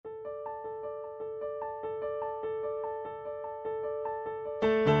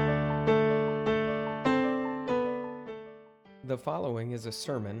The following is a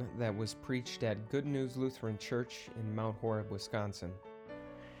sermon that was preached at Good News Lutheran Church in Mount Horeb, Wisconsin.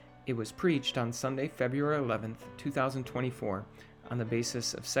 It was preached on Sunday, February 11th, 2024, on the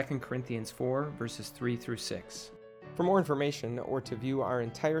basis of 2 Corinthians 4, verses 3 through 6. For more information or to view our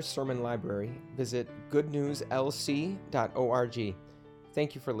entire sermon library, visit goodnewslc.org.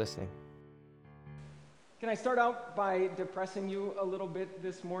 Thank you for listening. Can I start out by depressing you a little bit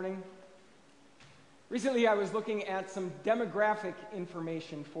this morning? Recently, I was looking at some demographic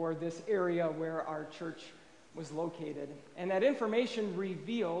information for this area where our church was located. And that information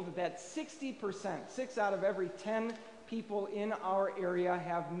revealed that 60%, 6 out of every 10 people in our area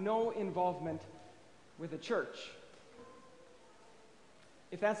have no involvement with a church.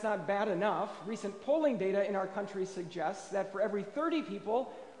 If that's not bad enough, recent polling data in our country suggests that for every 30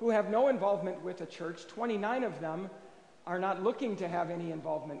 people who have no involvement with a church, 29 of them are not looking to have any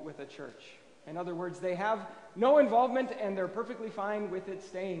involvement with a church. In other words, they have no involvement and they're perfectly fine with it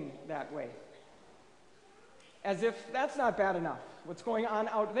staying that way. As if that's not bad enough. What's going on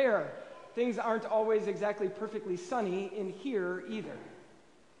out there? Things aren't always exactly perfectly sunny in here either.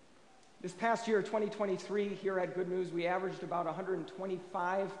 This past year, 2023, here at Good News, we averaged about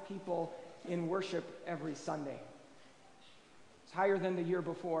 125 people in worship every Sunday. It's higher than the year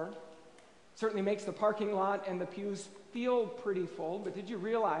before. Certainly makes the parking lot and the pews feel pretty full, but did you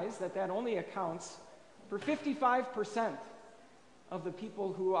realize that that only accounts for 55% of the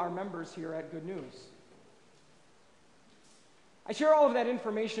people who are members here at Good News? I share all of that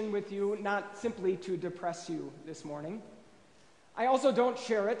information with you not simply to depress you this morning. I also don't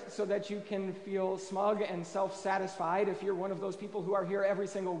share it so that you can feel smug and self-satisfied if you're one of those people who are here every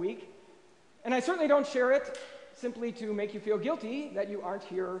single week. And I certainly don't share it simply to make you feel guilty that you aren't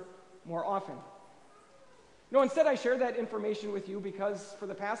here more often. No, instead I share that information with you because for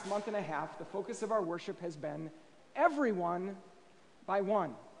the past month and a half, the focus of our worship has been everyone by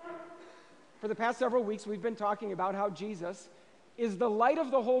one. For the past several weeks, we've been talking about how Jesus is the light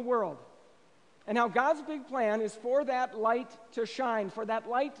of the whole world and how God's big plan is for that light to shine, for that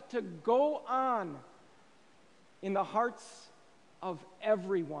light to go on in the hearts of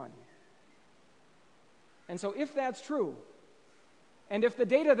everyone. And so if that's true, and if the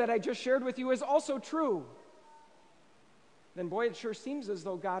data that I just shared with you is also true, then boy, it sure seems as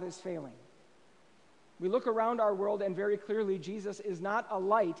though God is failing. We look around our world and very clearly Jesus is not a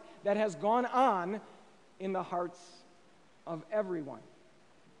light that has gone on in the hearts of everyone.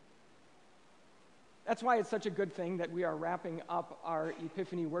 That's why it's such a good thing that we are wrapping up our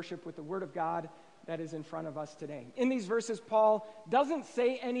Epiphany worship with the Word of God that is in front of us today. In these verses, Paul doesn't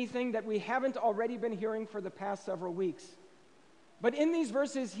say anything that we haven't already been hearing for the past several weeks. But in these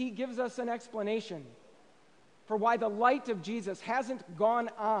verses, he gives us an explanation for why the light of Jesus hasn't gone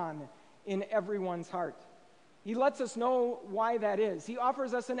on in everyone's heart. He lets us know why that is. He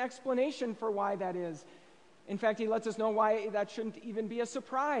offers us an explanation for why that is. In fact, he lets us know why that shouldn't even be a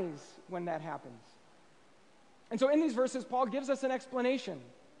surprise when that happens. And so in these verses, Paul gives us an explanation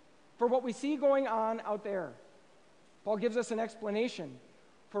for what we see going on out there. Paul gives us an explanation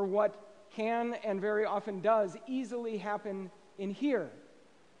for what can and very often does easily happen in here.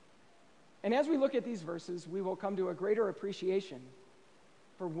 And as we look at these verses, we will come to a greater appreciation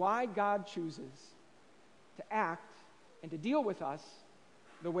for why God chooses to act and to deal with us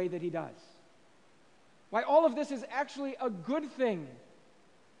the way that he does. Why all of this is actually a good thing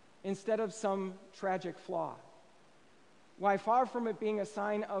instead of some tragic flaw. Why far from it being a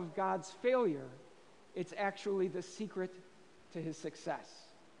sign of God's failure, it's actually the secret to his success.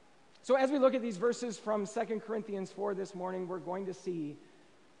 So as we look at these verses from 2 Corinthians 4 this morning, we're going to see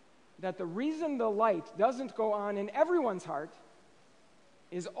that the reason the light doesn't go on in everyone's heart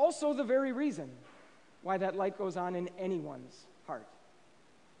is also the very reason why that light goes on in anyone's heart.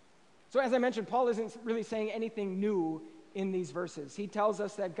 So as I mentioned, Paul isn't really saying anything new in these verses. He tells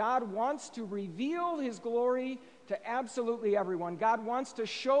us that God wants to reveal his glory to absolutely everyone. God wants to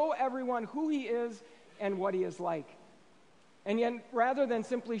show everyone who he is and what he is like. And yet, rather than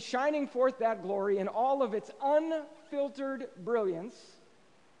simply shining forth that glory in all of its unfiltered brilliance,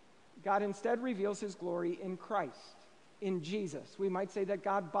 God instead reveals his glory in Christ, in Jesus. We might say that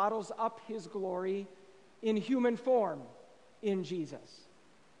God bottles up his glory in human form in Jesus.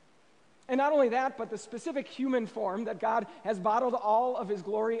 And not only that, but the specific human form that God has bottled all of his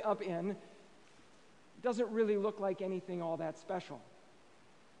glory up in doesn't really look like anything all that special.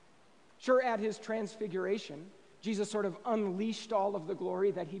 Sure, at his transfiguration, Jesus sort of unleashed all of the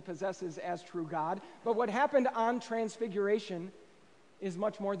glory that he possesses as true God. But what happened on transfiguration is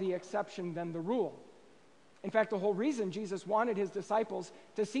much more the exception than the rule. In fact, the whole reason Jesus wanted his disciples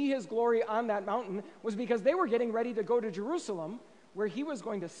to see his glory on that mountain was because they were getting ready to go to Jerusalem, where he was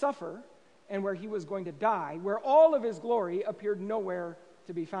going to suffer and where he was going to die, where all of his glory appeared nowhere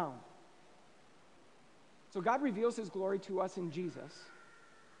to be found. So God reveals his glory to us in Jesus.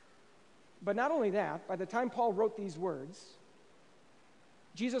 But not only that, by the time Paul wrote these words,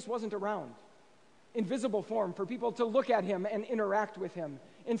 Jesus wasn't around in visible form for people to look at him and interact with him.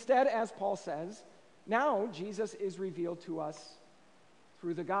 Instead, as Paul says, now Jesus is revealed to us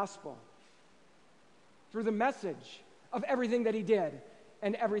through the gospel, through the message of everything that he did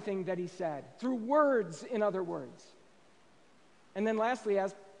and everything that he said, through words, in other words. And then lastly,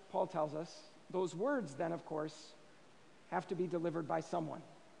 as Paul tells us, those words then, of course, have to be delivered by someone.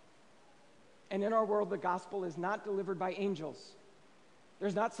 And in our world, the gospel is not delivered by angels.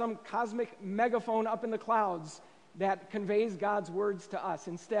 There's not some cosmic megaphone up in the clouds that conveys God's words to us.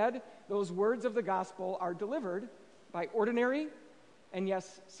 Instead, those words of the gospel are delivered by ordinary and,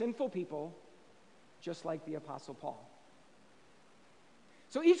 yes, sinful people, just like the Apostle Paul.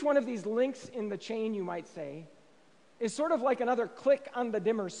 So each one of these links in the chain, you might say, is sort of like another click on the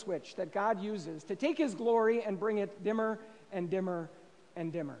dimmer switch that God uses to take his glory and bring it dimmer and dimmer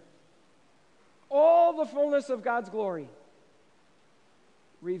and dimmer. All the fullness of God's glory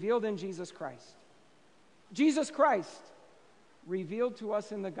revealed in Jesus Christ. Jesus Christ revealed to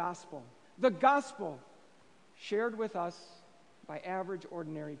us in the gospel. The gospel shared with us by average,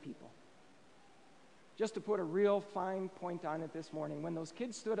 ordinary people. Just to put a real fine point on it this morning, when those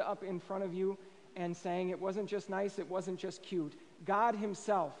kids stood up in front of you and sang, it wasn't just nice, it wasn't just cute. God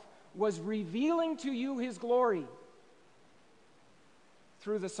himself was revealing to you his glory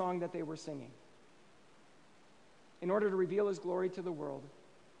through the song that they were singing. In order to reveal his glory to the world,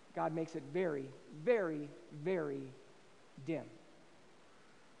 God makes it very, very, very dim.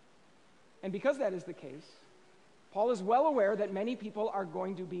 And because that is the case, Paul is well aware that many people are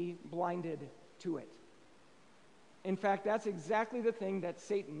going to be blinded to it. In fact, that's exactly the thing that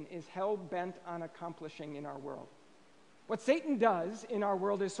Satan is hell-bent on accomplishing in our world. What Satan does in our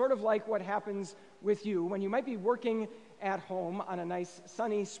world is sort of like what happens with you when you might be working at home on a nice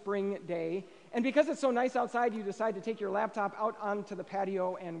sunny spring day, and because it's so nice outside, you decide to take your laptop out onto the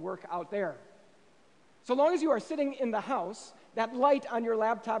patio and work out there. So long as you are sitting in the house, that light on your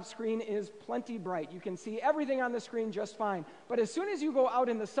laptop screen is plenty bright. You can see everything on the screen just fine. But as soon as you go out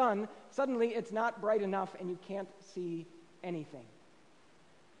in the sun, suddenly it's not bright enough and you can't see anything.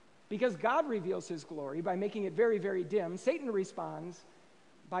 Because God reveals his glory by making it very, very dim, Satan responds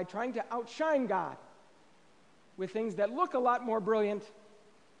by trying to outshine God with things that look a lot more brilliant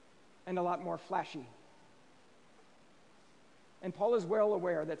and a lot more flashy. And Paul is well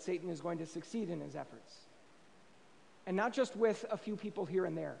aware that Satan is going to succeed in his efforts. And not just with a few people here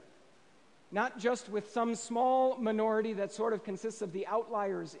and there. Not just with some small minority that sort of consists of the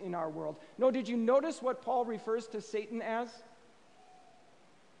outliers in our world. No, did you notice what Paul refers to Satan as?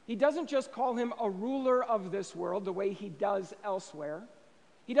 He doesn't just call him a ruler of this world the way he does elsewhere.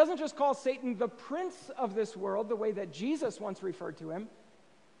 He doesn't just call Satan the prince of this world the way that Jesus once referred to him.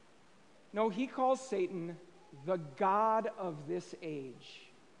 No, he calls Satan the god of this age.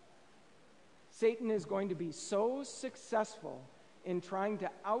 Satan is going to be so successful in trying to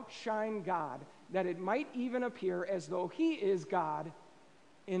outshine God that it might even appear as though he is God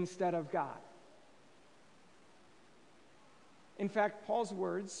instead of God. In fact, Paul's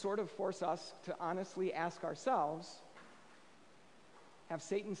words sort of force us to honestly ask ourselves, have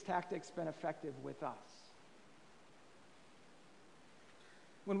Satan's tactics been effective with us?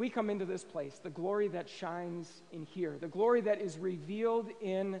 When we come into this place, the glory that shines in here, the glory that is revealed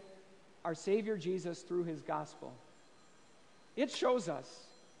in our Savior Jesus through his gospel, it shows us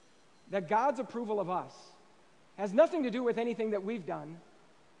that God's approval of us has nothing to do with anything that we've done,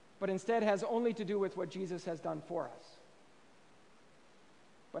 but instead has only to do with what Jesus has done for us.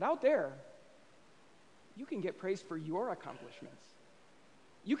 But out there, you can get praise for your accomplishments.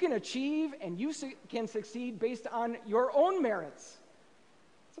 You can achieve and you can succeed based on your own merits.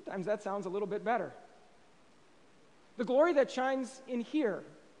 Sometimes that sounds a little bit better. The glory that shines in here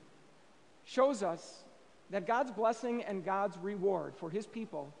shows us that God's blessing and God's reward for his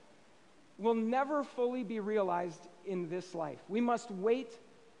people will never fully be realized in this life. We must wait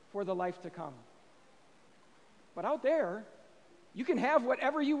for the life to come. But out there, you can have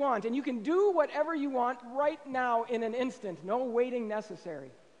whatever you want, and you can do whatever you want right now in an instant. No waiting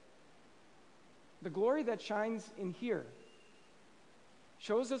necessary. The glory that shines in here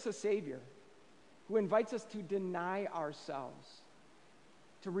shows us a Savior who invites us to deny ourselves,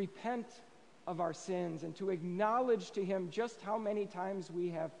 to repent of our sins, and to acknowledge to him just how many times we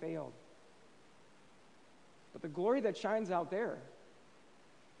have failed. But the glory that shines out there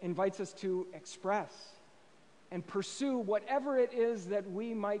invites us to express and pursue whatever it is that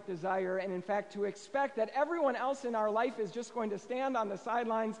we might desire, and in fact to expect that everyone else in our life is just going to stand on the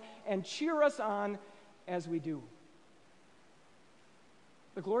sidelines and cheer us on as we do.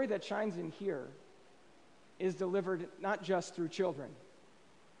 The glory that shines in here is delivered not just through children.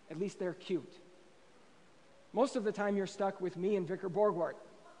 At least they're cute. Most of the time you're stuck with me and Vicar Borgwart.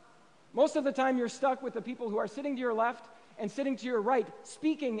 Most of the time you're stuck with the people who are sitting to your left and sitting to your right,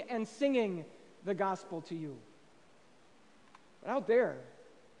 speaking and singing the gospel to you. But out there,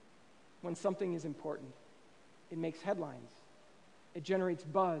 when something is important, it makes headlines. It generates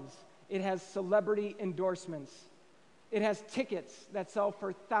buzz. It has celebrity endorsements. It has tickets that sell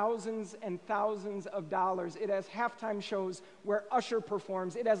for thousands and thousands of dollars. It has halftime shows where Usher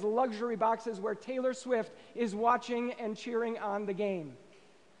performs. It has luxury boxes where Taylor Swift is watching and cheering on the game.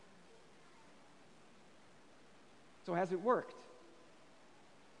 So has it worked?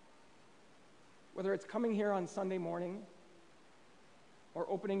 Whether it's coming here on Sunday morning or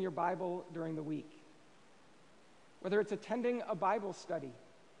opening your Bible during the week, whether it's attending a Bible study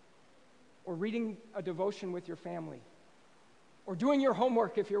or reading a devotion with your family, or doing your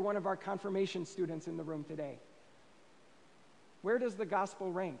homework if you're one of our confirmation students in the room today. Where does the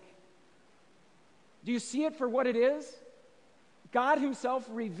gospel rank? Do you see it for what it is? God himself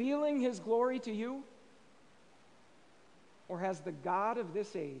revealing his glory to you? Or has the God of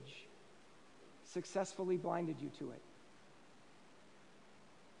this age successfully blinded you to it?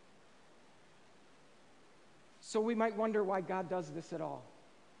 So we might wonder why God does this at all.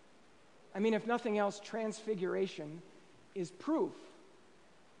 I mean, if nothing else, transfiguration is proof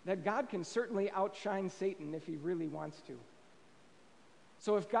that God can certainly outshine Satan if he really wants to.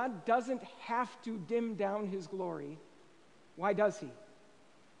 So if God doesn't have to dim down his glory, why does he?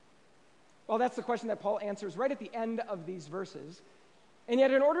 Well, that's the question that Paul answers right at the end of these verses. And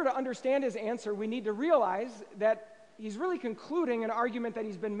yet, in order to understand his answer, we need to realize that he's really concluding an argument that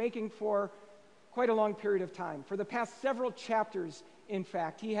he's been making for quite a long period of time. For the past several chapters, in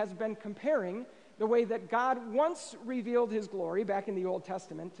fact, he has been comparing the way that God once revealed his glory back in the Old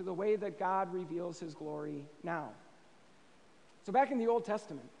Testament to the way that God reveals his glory now. So back in the Old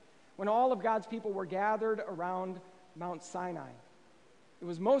Testament, when all of God's people were gathered around Mount Sinai, it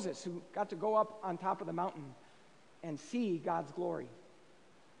was Moses who got to go up on top of the mountain and see God's glory.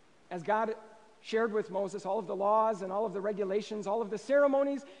 As God shared with Moses all of the laws and all of the regulations, all of the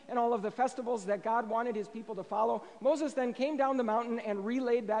ceremonies and all of the festivals that God wanted his people to follow, Moses then came down the mountain and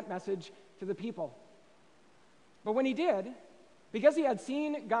relayed that message to the people. But when he did, because he had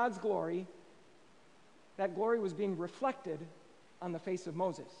seen God's glory, that glory was being reflected on the face of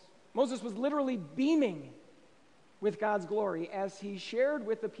Moses. Moses was literally beaming with God's glory as he shared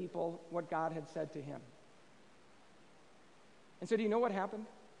with the people what God had said to him. And so do you know what happened?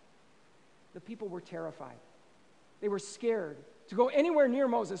 The people were terrified. They were scared to go anywhere near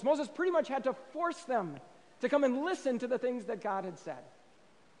Moses. Moses pretty much had to force them to come and listen to the things that God had said.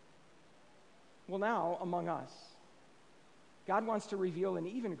 Well, now, among us, God wants to reveal an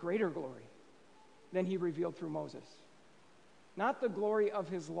even greater glory than he revealed through Moses. Not the glory of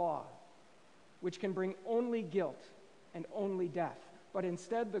his law, which can bring only guilt and only death, but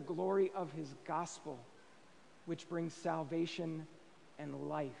instead the glory of his gospel, which brings salvation and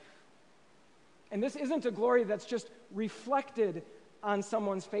life. And this isn't a glory that's just reflected on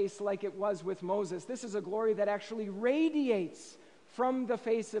someone's face like it was with Moses. This is a glory that actually radiates from the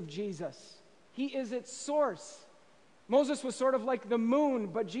face of Jesus. He is its source. Moses was sort of like the moon,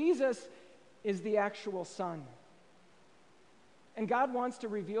 but Jesus is the actual sun. And God wants to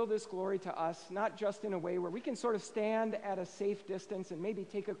reveal this glory to us, not just in a way where we can sort of stand at a safe distance and maybe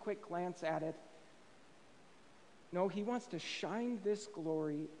take a quick glance at it. No, he wants to shine this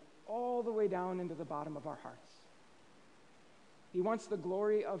glory all the way down into the bottom of our hearts. He wants the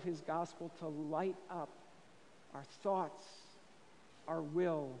glory of his gospel to light up our thoughts, our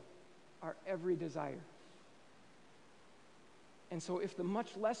will, our every desire. And so if the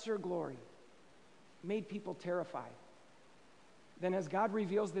much lesser glory made people terrified, then as God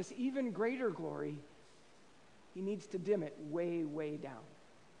reveals this even greater glory, he needs to dim it way, way down.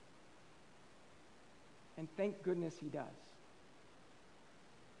 And thank goodness he does.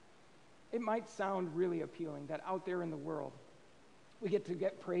 It might sound really appealing that out there in the world, we get to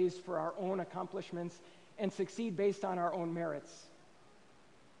get praised for our own accomplishments and succeed based on our own merits.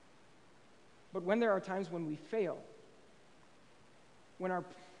 But when there are times when we fail, when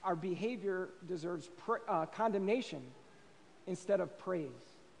our behavior deserves condemnation instead of praise,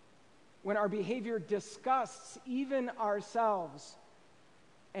 when our behavior disgusts even ourselves,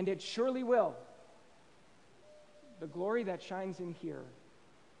 and it surely will, the glory that shines in here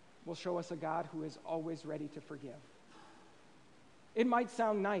will show us a God who is always ready to forgive. It might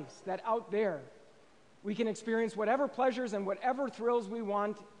sound nice that out there we can experience whatever pleasures and whatever thrills we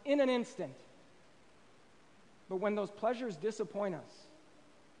want in an instant. But when those pleasures disappoint us,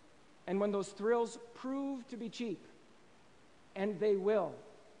 and when those thrills prove to be cheap, and they will,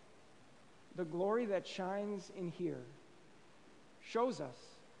 the glory that shines in here shows us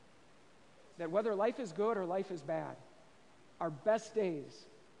that whether life is good or life is bad, our best days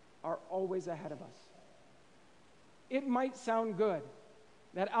are always ahead of us. It might sound good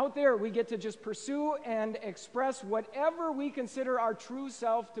that out there we get to just pursue and express whatever we consider our true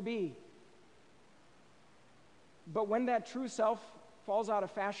self to be. But when that true self falls out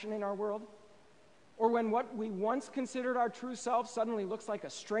of fashion in our world, or when what we once considered our true self suddenly looks like a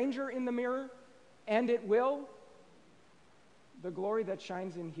stranger in the mirror, and it will, the glory that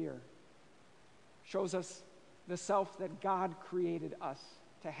shines in here shows us the self that God created us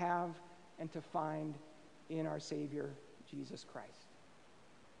to have and to find in our Savior, Jesus Christ.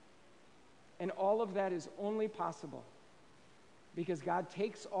 And all of that is only possible because God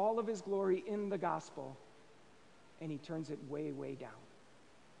takes all of his glory in the gospel and he turns it way, way down.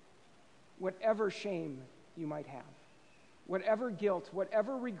 Whatever shame you might have, whatever guilt,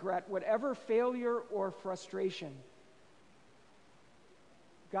 whatever regret, whatever failure or frustration,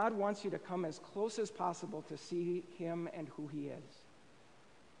 God wants you to come as close as possible to see him and who he is.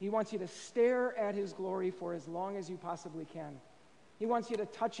 He wants you to stare at his glory for as long as you possibly can. He wants you to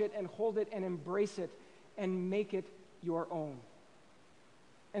touch it and hold it and embrace it and make it your own.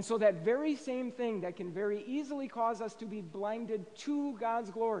 And so that very same thing that can very easily cause us to be blinded to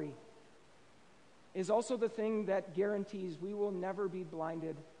God's glory is also the thing that guarantees we will never be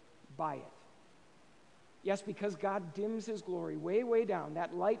blinded by it. Yes, because God dims his glory way, way down,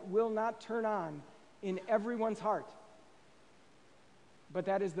 that light will not turn on in everyone's heart. But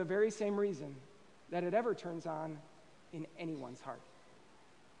that is the very same reason that it ever turns on in anyone's heart.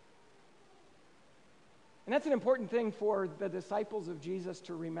 And that's an important thing for the disciples of Jesus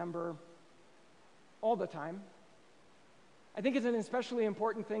to remember all the time. I think it's an especially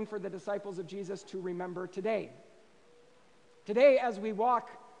important thing for the disciples of Jesus to remember today. Today, as we walk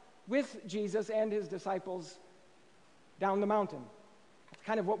with Jesus and his disciples down the mountain. That's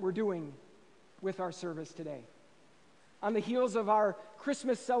kind of what we're doing with our service today. On the heels of our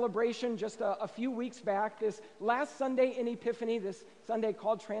Christmas celebration just a few weeks back, this last Sunday in Epiphany, this Sunday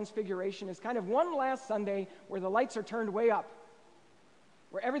called Transfiguration, is kind of one last Sunday where the lights are turned way up,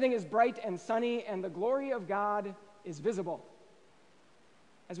 where everything is bright and sunny and the glory of God is visible.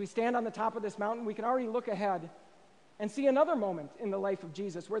 As we stand on the top of this mountain, we can already look ahead and see another moment in the life of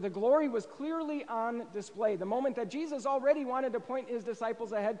Jesus where the glory was clearly on display, the moment that Jesus already wanted to point his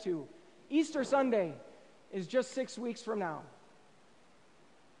disciples ahead to. Easter Sunday is just 6 weeks from now.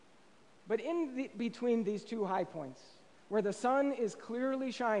 But between these two high points, where the sun is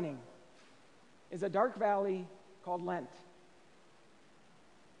clearly shining, is a dark valley called Lent.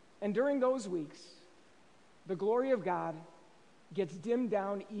 And during those weeks, the glory of God gets dimmed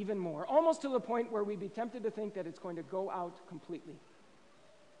down even more, almost to the point where we'd be tempted to think that it's going to go out completely.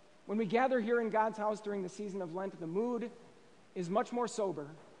 When we gather here in God's house during the season of Lent, the mood is much more sober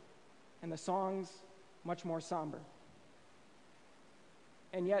and the songs much more somber.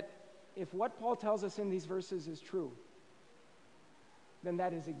 And yet, if what Paul tells us in these verses is true, then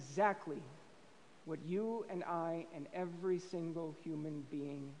that is exactly what you and I and every single human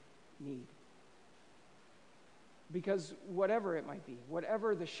being need. Because whatever it might be,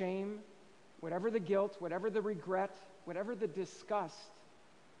 whatever the shame, whatever the guilt, whatever the regret, whatever the disgust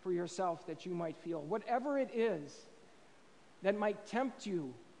for yourself that you might feel, whatever it is that might tempt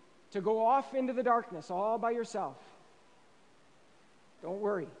you to go off into the darkness all by yourself, don't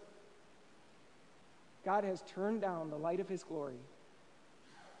worry. God has turned down the light of his glory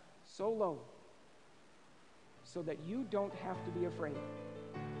so low so that you don't have to be afraid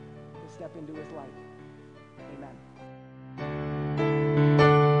to step into his light. Amen.